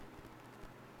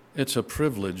It's a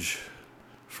privilege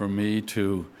for me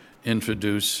to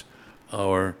introduce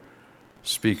our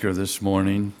speaker this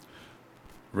morning,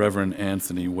 Reverend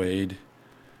Anthony Wade.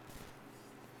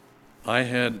 I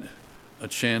had a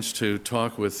chance to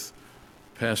talk with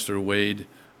Pastor Wade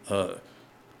on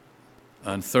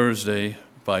Thursday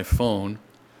by phone,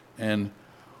 and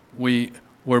we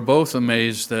were both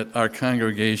amazed that our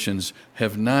congregations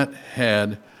have not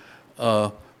had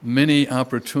many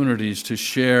opportunities to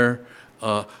share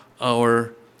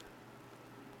our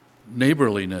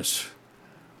neighborliness.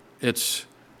 It's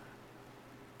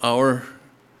through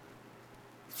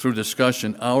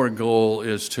discussion, our goal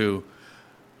is to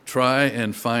try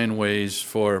and find ways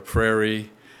for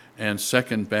Prairie and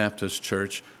Second Baptist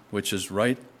Church, which is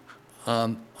right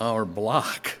on our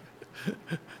block,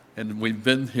 and we've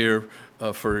been here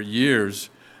for years,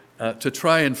 to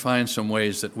try and find some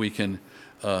ways that we can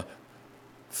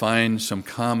find some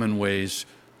common ways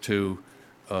to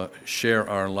share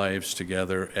our lives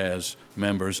together as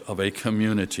members of a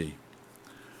community.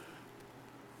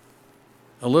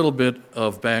 A little bit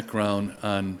of background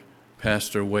on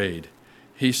Pastor Wade.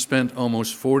 He spent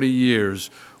almost 40 years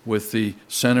with the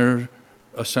Centers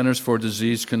for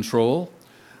Disease Control.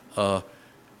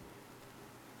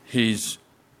 He's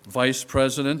vice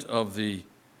president of the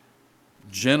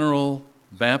General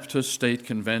Baptist State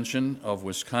Convention of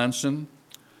Wisconsin.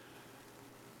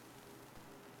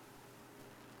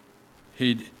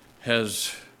 He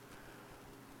has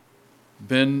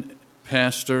been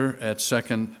pastor at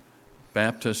Second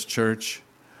Baptist Church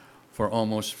for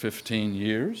almost 15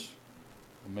 years.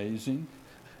 Amazing.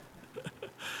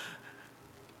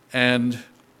 And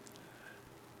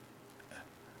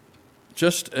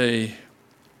just a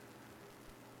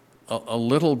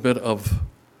little bit of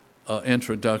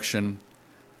introduction.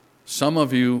 Some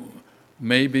of you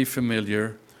may be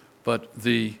familiar, but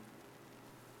the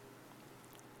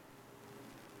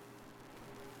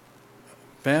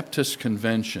Baptist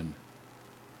Convention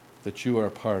that you are a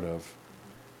part of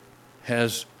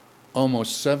has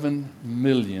almost 7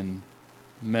 million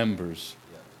members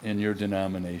in your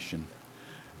denomination.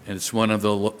 And it's one of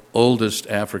the oldest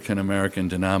African American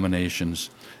denominations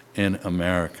in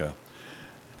America.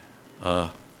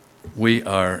 We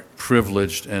are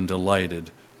privileged and delighted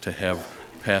to have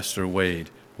Pastor Wade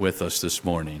with us this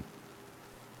morning.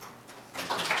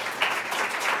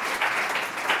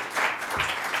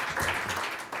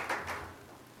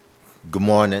 Good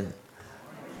morning.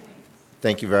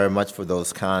 Thank you very much for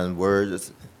those kind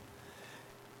words.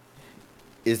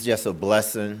 It's just a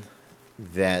blessing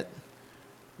that,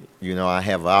 I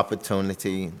have an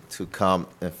opportunity to come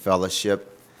and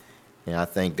fellowship, and I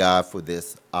thank God for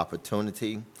this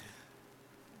opportunity.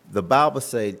 The Bible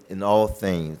says, in all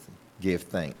things, give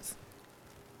thanks.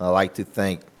 I'd like to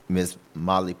thank Ms.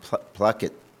 Molly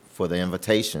Pluckett for the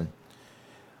invitation.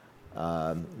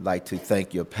 I'd like to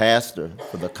thank your pastor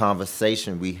for the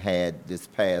conversation we had this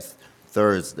past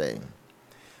Thursday.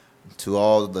 To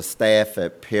all the staff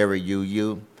at Prairie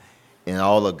UU and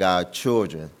all of God's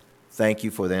children, thank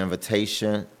you for the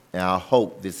invitation, and I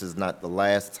hope this is not the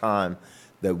last time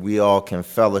that we all can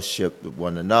fellowship with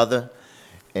one another.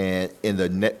 And in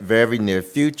the very near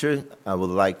future, I would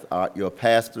like your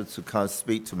pastor to come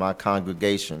speak to my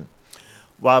congregation.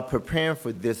 While preparing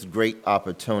for this great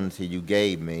opportunity you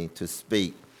gave me to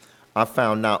speak, I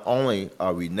found not only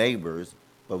are we neighbors,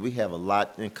 but we have a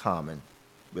lot in common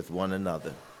with one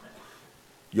another.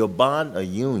 Your bond of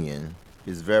union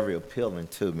is very appealing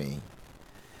to me.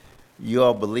 You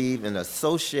all believe and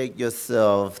associate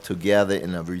yourself together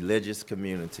in a religious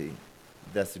community.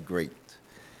 That's great.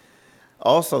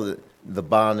 Also, the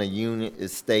bond of union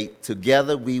is state,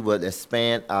 together we would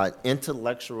expand our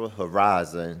intellectual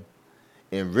horizon,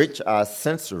 enrich our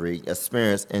sensory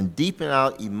experience, and deepen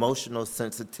our emotional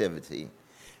sensitivity.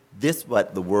 This is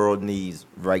what the world needs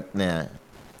right now.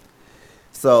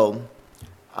 So,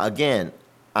 again,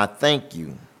 I thank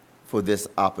you for this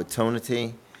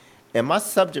opportunity. And my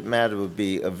subject matter would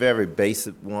be a very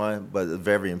basic one, but a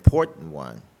very important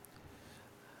one.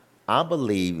 I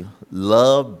believe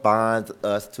love binds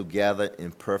us together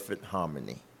in perfect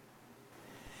harmony.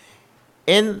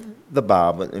 In the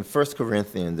Bible, in 1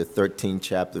 Corinthians, the 13th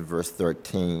chapter, verse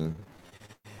 13,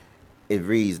 it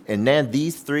reads, "And now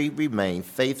these three remain,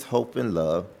 faith, hope, and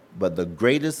love, but the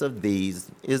greatest of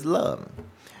these is love."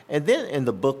 And then in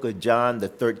the book of John, the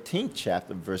 13th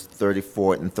chapter, verse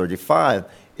 34 and 35,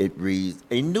 it reads,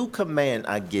 "A new command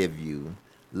I give you,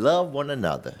 love one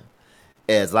another,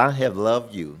 as I have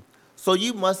loved you. So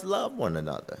you must love one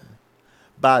another.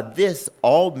 By this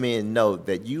all men know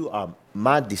that you are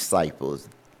my disciples,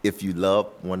 if you love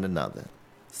one another."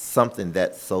 Something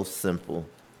that's so simple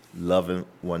loving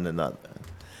one another.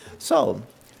 So,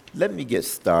 let me get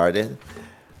started.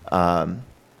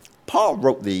 Paul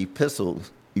wrote the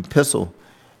epistle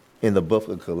in the book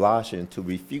of Colossians to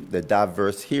refute the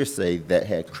diverse hearsay that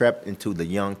had crept into the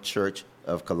young church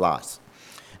of Colossus.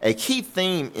 A key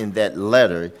theme in that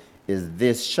letter is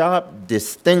this sharp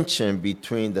distinction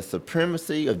between the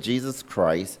supremacy of Jesus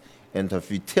Christ and the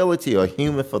futility of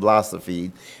human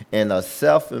philosophy and a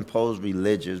self-imposed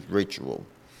religious ritual.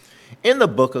 In the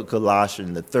book of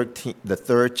Colossians, the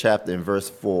third chapter in verse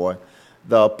 4,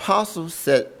 the apostle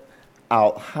set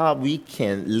out how we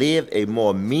can live a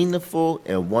more meaningful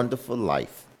and wonderful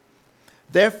life.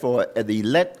 Therefore, as the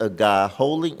elect of God,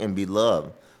 holy and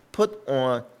beloved, put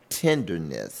on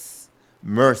tenderness,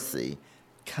 mercy,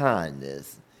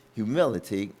 kindness,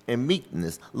 humility, and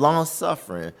meekness,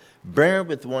 long-suffering, bearing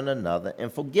with one another,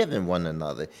 and forgiving one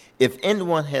another. If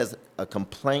anyone has a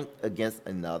complaint against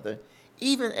another,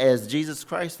 even as Jesus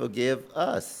Christ forgave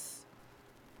us,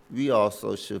 we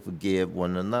also should forgive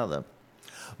one another.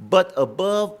 But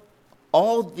above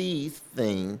all these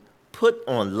things, put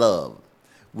on love,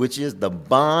 which is the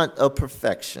bond of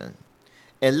perfection.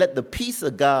 And let the peace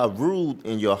of God rule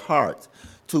in your hearts,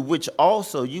 to which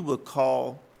also you will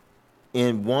call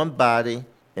in one body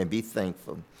and be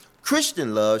thankful.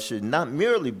 Christian love should not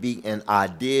merely be an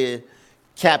idea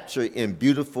captured in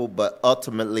beautiful but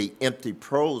ultimately empty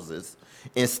proses.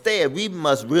 Instead, we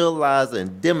must realize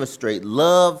and demonstrate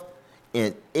love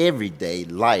in everyday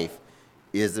life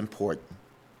is important.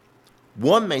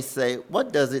 One may say,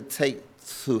 what does it take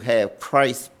to have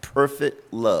Christ's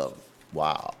perfect love?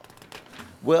 Wow.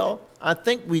 Well, I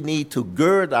think we need to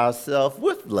gird ourselves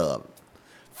with love.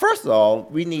 First of all,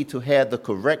 we need to have the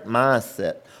correct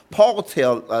mindset. Paul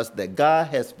tells us that God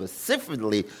has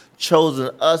specifically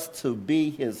chosen us to be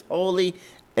his holy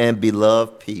and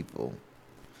beloved people.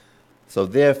 So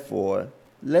therefore,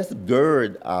 let's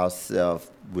gird ourselves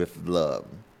with love.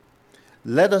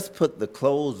 Let us put the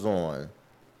clothes on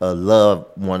of love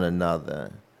one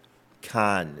another,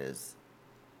 kindness,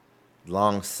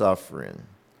 long-suffering.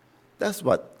 That's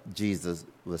what Jesus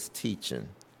was teaching,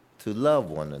 to love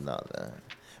one another,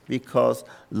 because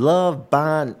love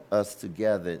binds us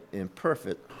together in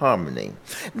perfect harmony.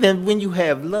 Then when you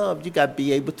have love, you got to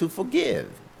be able to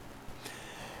forgive.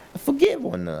 Forgive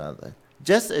one another.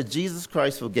 Just as Jesus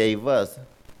Christ forgave us,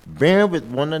 bearing with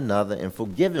one another and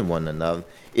forgiving one another.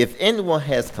 If anyone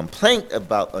has complaint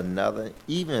about another,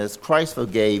 even as Christ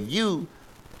forgave you,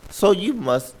 so you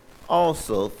must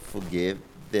also forgive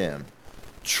them.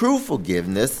 True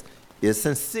forgiveness is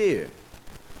sincere,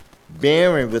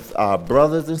 bearing with our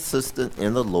brothers and sisters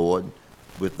in the Lord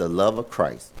with the love of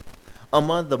Christ.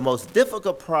 Among the most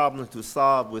difficult problems to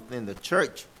solve within the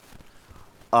church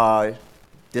are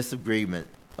disagreement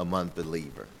among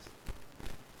believers.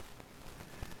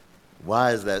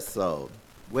 Why is that so?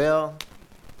 Well,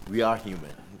 we are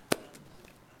human.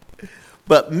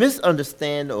 But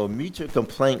misunderstanding or mutual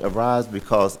complaint arise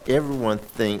because everyone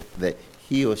thinks that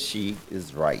he or she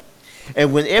is right.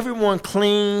 And when everyone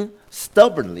clings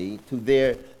stubbornly to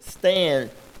their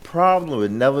stand, problem will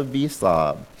never be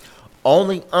solved.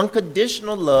 Only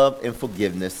unconditional love and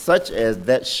forgiveness, such as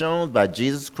that shown by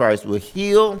Jesus Christ, will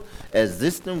heal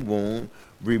existing wound,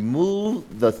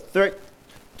 remove the threat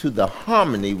to the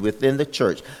harmony within the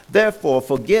church. Therefore,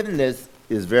 forgiveness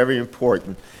is very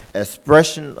important,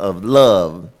 expression of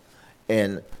love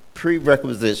and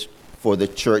prerequisite for the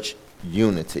church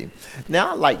unity. Now,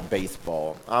 I like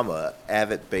baseball. I'm an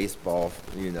avid baseball,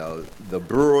 the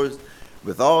Brewers,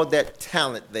 with all that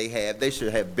talent they have, they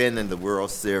should have been in the World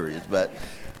Series, but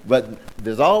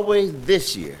there's always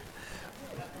this year.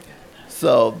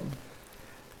 So,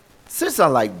 since I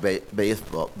like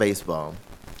baseball,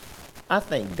 I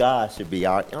think God should be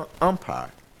our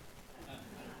umpire.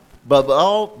 But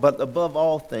above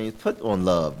all things, put on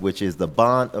love, which is the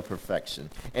bond of perfection.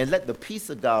 And let the peace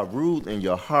of God rule in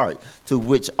your heart, to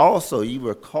which also you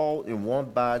were called in one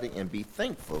body, and be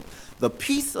thankful. The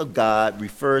peace of God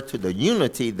refers to the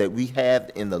unity that we have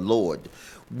in the Lord.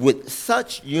 With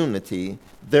such unity,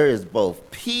 there is both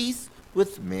peace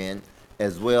with men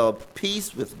as well as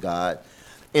peace with God.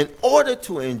 In order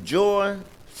to enjoy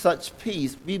such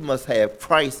peace, we must have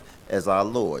Christ as our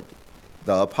Lord.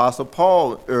 The Apostle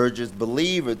Paul urges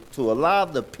believers to allow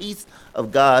the peace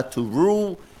of God to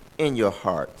rule in your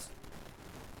hearts.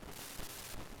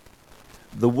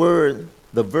 The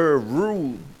verb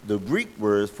rule, the Greek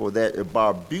word for that is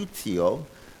barbutio,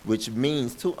 which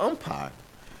means to umpire.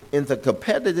 In the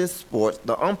competitive sports,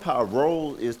 the umpire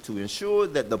role is to ensure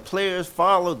that the players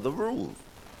follow the rules.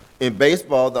 In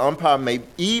baseball, the umpire may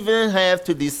even have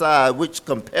to decide which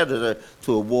competitor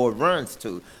to award runs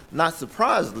to. Not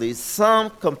surprisingly,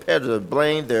 some competitors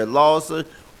blame their losses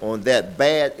on that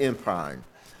bad umpiring.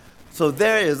 So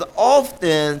there is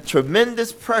often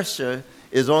tremendous pressure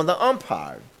is on the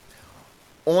umpire.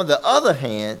 On the other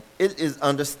hand, it is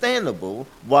understandable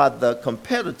why the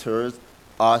competitors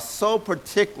are so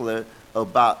particular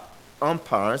about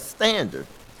umpire standard.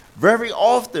 Very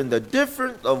often, the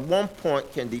difference of 1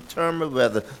 point can determine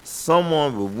whether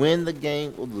someone will win the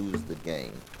game or lose the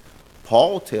game.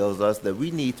 Paul tells us that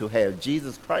we need to have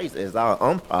Jesus Christ as our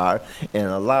umpire and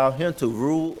allow him to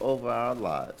rule over our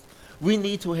lives. We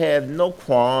need to have no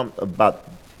qualm about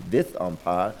this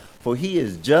umpire, for he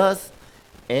is just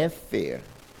and fair.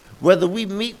 Whether we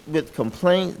meet with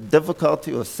complaints,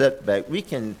 difficulty, or setback, we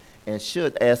can and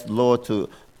should ask the Lord to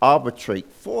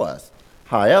arbitrate for us.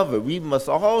 However, we must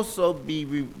also be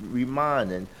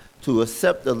reminded to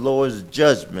accept the Lord's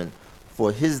judgment,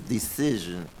 for his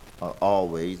decisions are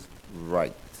always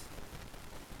right.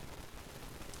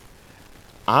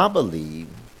 I believe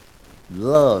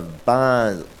love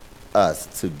binds us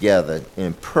together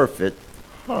in perfect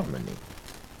harmony.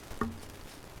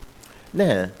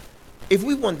 Now, if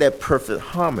we want that perfect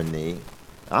harmony,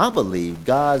 I believe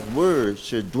God's word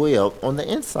should dwell on the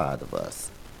inside of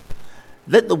us.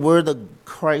 Let the word of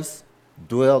Christ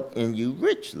dwell in you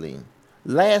richly.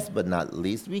 Last but not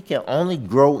least, we can only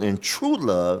grow in true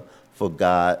love for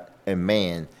God and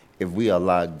man if we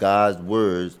allow God's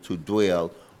words to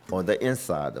dwell on the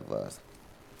inside of us.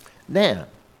 Now,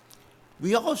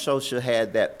 we also should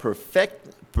have that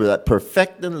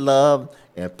perfecting love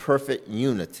and perfect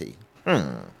unity.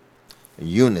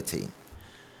 Unity.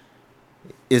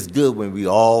 It's good when we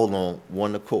all on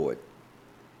one accord.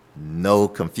 No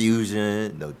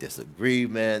confusion, no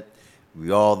disagreement.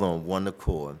 We all on one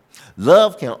accord.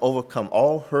 Love can overcome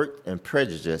all hurt and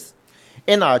prejudice.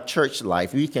 In our church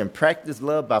life, we can practice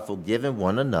love by forgiving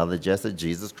one another just as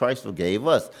Jesus Christ forgave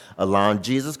us, allowing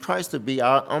Jesus Christ to be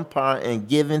our umpire and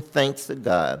giving thanks to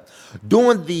God.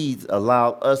 Doing these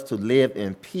allow us to live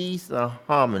in peace and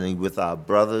harmony with our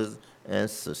brothers and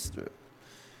sisters.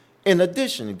 In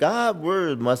addition, God's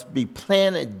word must be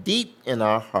planted deep in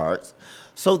our hearts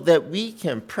so that we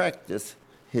can practice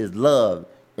his love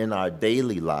in our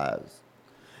daily lives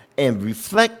and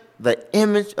reflect the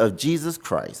image of Jesus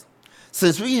Christ.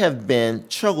 Since we have been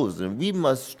chosen, we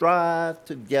must strive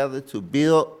together to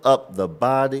build up the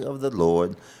body of the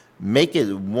Lord, make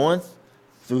it one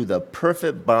through the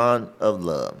perfect bond of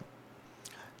love.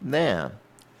 Now,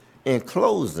 in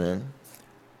closing,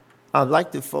 I'd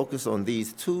like to focus on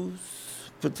these two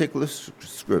particular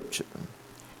scriptures.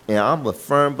 And I'm a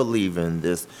firm believer in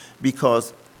this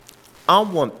because I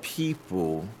want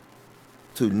people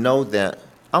to know that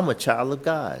I'm a child of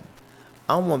God.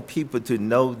 I want people to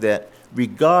know that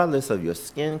regardless of your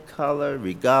skin color,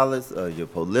 regardless of your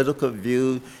political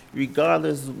view,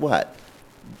 regardless of what,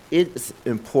 it's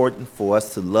important for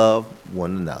us to love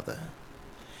one another.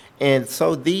 And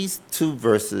so these two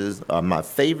verses are my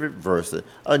favorite verses.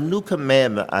 A new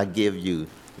commandment I give you,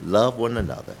 love one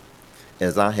another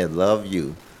as I have loved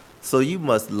you. So you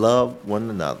must love one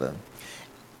another.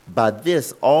 By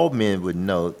this, all men would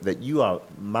know that you are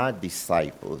my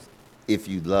disciples if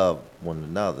you love one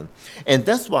another. And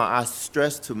that's why I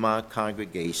stress to my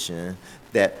congregation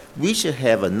that we should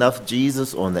have enough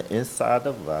Jesus on the inside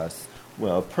of us.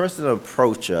 When a person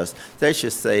approaches us, they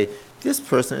should say, this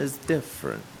person is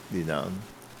different, you know.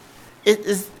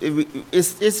 It's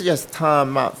just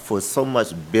time out for so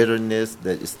much bitterness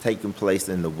that is taking place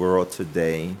in the world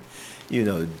today. You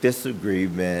know,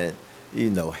 disagreement, you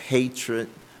know, hatred.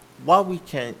 Why we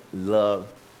can't live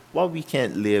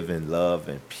in love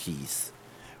and peace,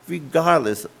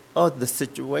 regardless of the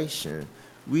situation.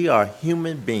 We are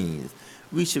human beings.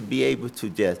 We should be able to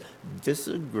just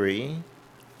disagree,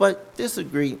 but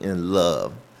disagree in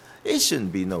love. It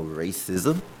shouldn't be no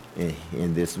racism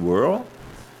in this world.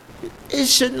 It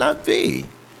should not be.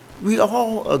 We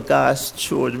all are God's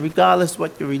children, regardless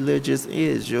what your religion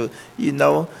is. You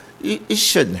know, it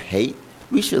shouldn't hate.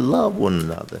 We should love one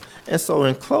another. And so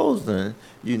in closing,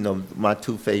 you know, my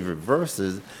two favorite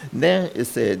verses, now it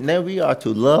said, now we are to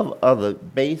love others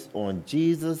based on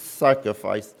Jesus'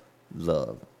 sacrifice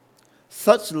love.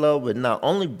 Such love would not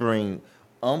only bring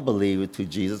unbelievers to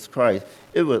Jesus Christ,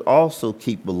 it would also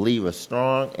keep believers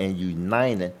strong and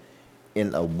united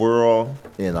in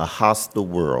a hostile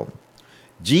world.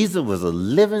 Jesus was a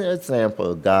living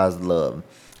example of God's love,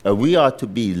 and we are to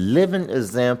be living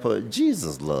example of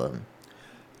Jesus' love.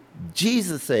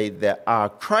 Jesus said that our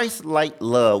Christ-like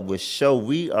love will show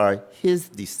we are his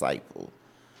disciple.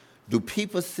 Do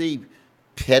people see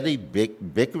petty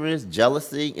bickerings,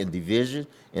 jealousy, and division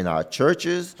in our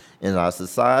churches, in our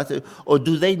society? Or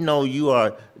do they know you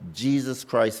are Jesus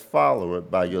Christ's follower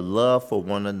by your love for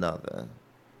one another?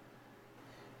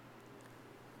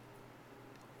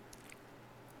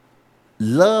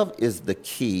 Love is the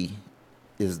key,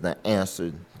 is the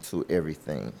answer to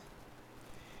everything.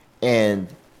 And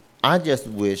I just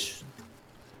wish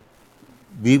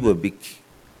we would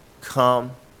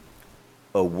become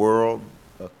a world,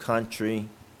 a country,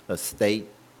 a state,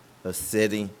 a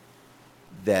city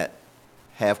that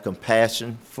have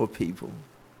compassion for people,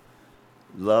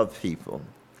 love people.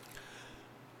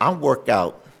 I work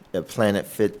out at Planet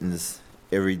Fitness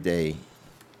every day.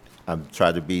 I'm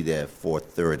trying to be there at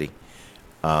 4:30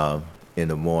 in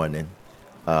the morning.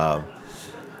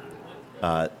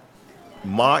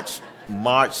 March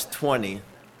 20,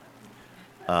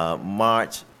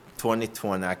 March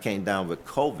 2020, I came down with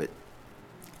COVID,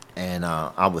 and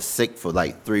I was sick for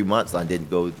like 3 months. I didn't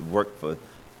go to work for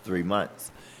 3 months.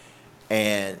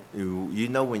 And you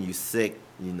know when you're sick,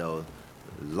 you know,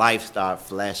 life starts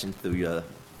flashing through your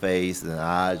face and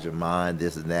eyes, your mind,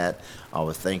 this and that. I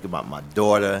was thinking about my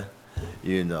daughter,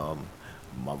 you know,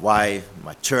 my wife,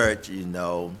 my church, you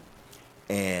know.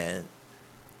 And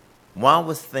while I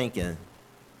was thinking,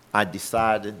 I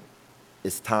decided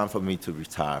it's time for me to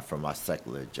retire from my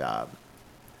secular job.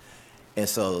 And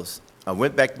so I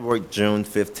went back to work June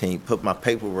 15th, put my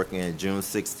paperwork in June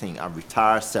 16th. I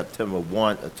retired September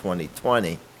 1 of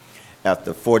 2020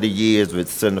 after 40 years with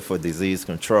Center for Disease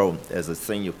Control as a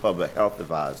senior public health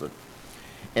advisor.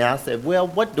 And I said, well,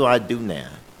 what do I do now?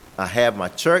 I have my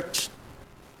church,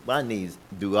 but I need to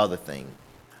do other things.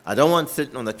 I don't want to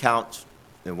sit on the couch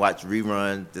and watch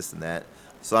reruns, this and that.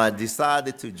 So I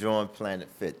decided to join Planet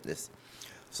Fitness.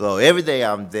 So every day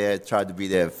I'm there, try to be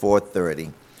there at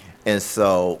 4:30. And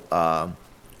so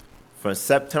from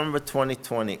September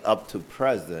 2020 up to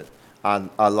present,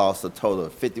 I lost a total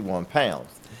of 51 pounds.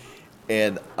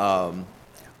 And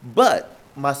but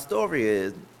my story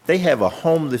is they have a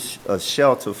homeless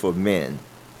shelter for men.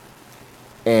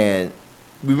 And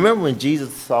remember when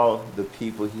Jesus saw the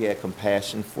people, he had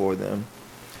compassion for them?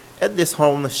 At this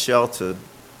homeless shelter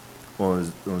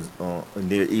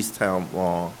near East Town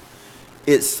Mall,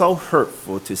 it's so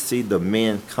hurtful to see the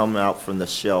men come out from the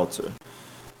shelter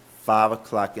 5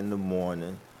 o'clock in the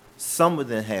morning. Some of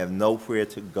them have nowhere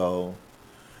to go,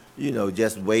 you know,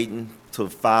 just waiting till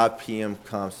 5 p.m.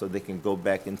 comes so they can go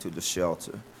back into the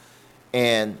shelter.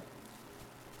 And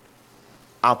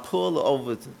I pull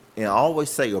over and I always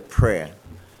say a prayer,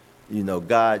 you know,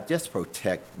 God, just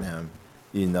protect them.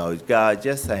 You know, God,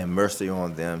 just have mercy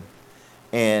on them.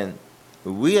 And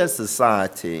we as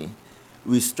society,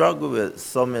 we struggle with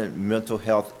so many mental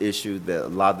health issues that a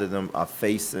lot of them are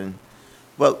facing,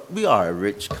 but we are a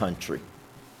rich country.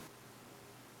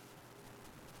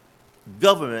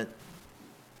 Government,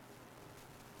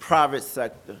 private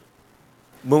sector,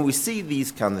 when we see these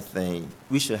kind of things,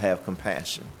 we should have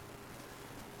compassion.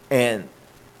 And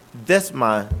that's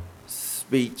my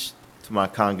speech to my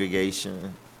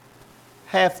congregation.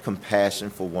 Have compassion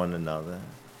for one another.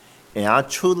 And I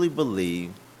truly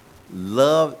believe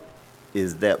love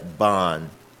is that bond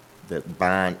that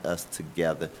binds us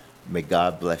together. May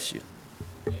God bless you.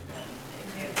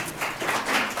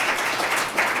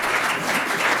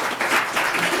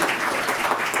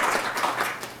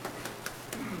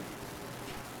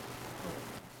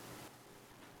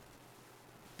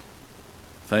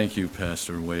 Thank you,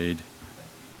 Pastor Wade,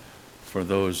 for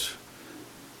those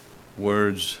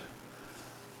words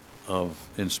of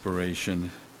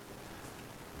inspiration.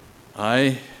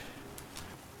 I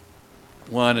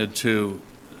wanted to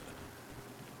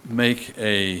make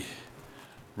a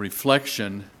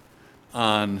reflection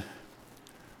on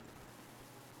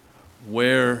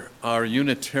where our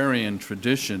Unitarian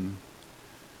tradition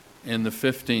in the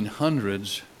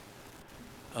 1500s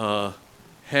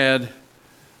had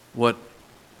what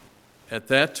at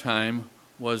that time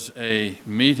was a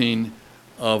meeting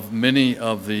of many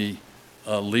of the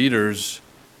leaders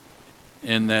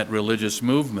in that religious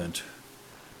movement.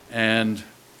 And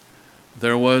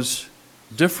there was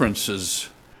differences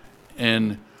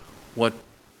in what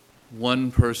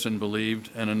one person believed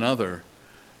and another.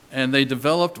 And they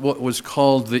developed what was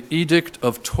called the Edict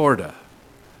of Torda.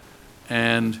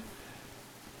 And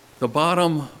the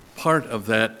bottom part of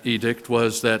that edict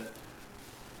was that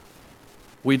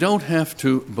we don't have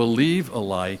to believe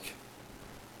alike,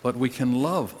 but we can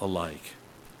love alike.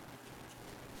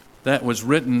 That was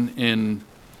written in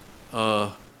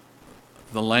the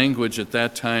language at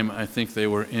that time. I think they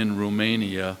were in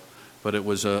Romania, but it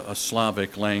was a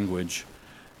Slavic language,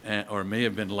 or it may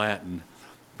have been Latin.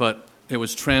 But it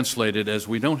was translated as,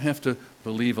 we don't have to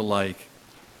believe alike,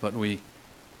 but we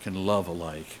can love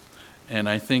alike. And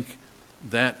I think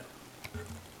that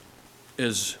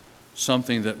is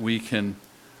something that we can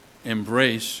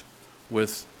embrace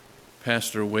with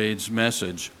Pastor Wade's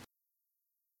message.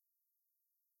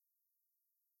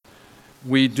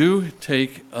 We do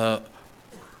take a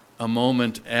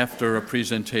moment after a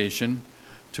presentation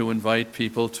to invite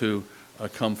people to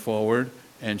come forward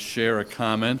and share a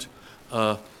comment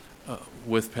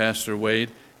with Pastor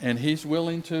Wade, and he's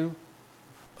willing to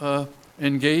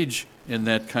engage in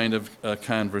that kind of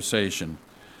conversation.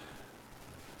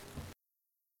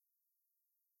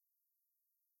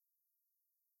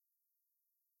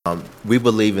 We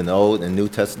believe in the Old and New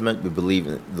Testament. We believe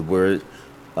in the Word,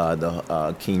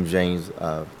 the King James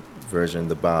version of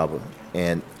the Bible.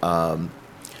 And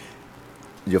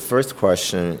your first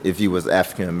question, if you was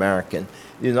African American,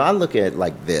 I look at it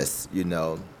like this.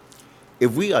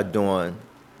 If we are doing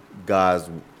God's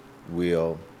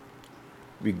will,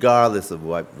 regardless of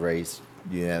what race,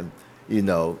 when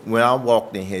I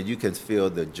walked in here, you can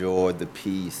feel the joy, the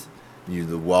peace,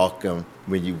 the welcome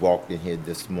when you walked in here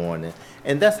this morning,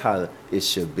 and that's how it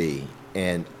should be.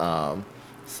 And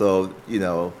so,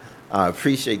 I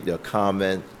appreciate your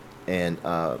comment, and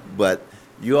but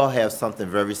you all have something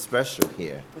very special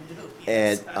here,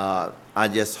 and I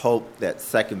just hope that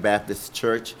Second Baptist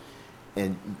Church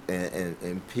and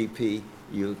PP,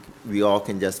 we all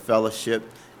can just fellowship,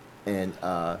 and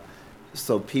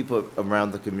so people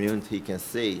around the community can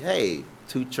see, hey,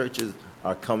 two churches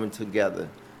are coming together.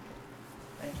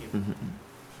 Thank you.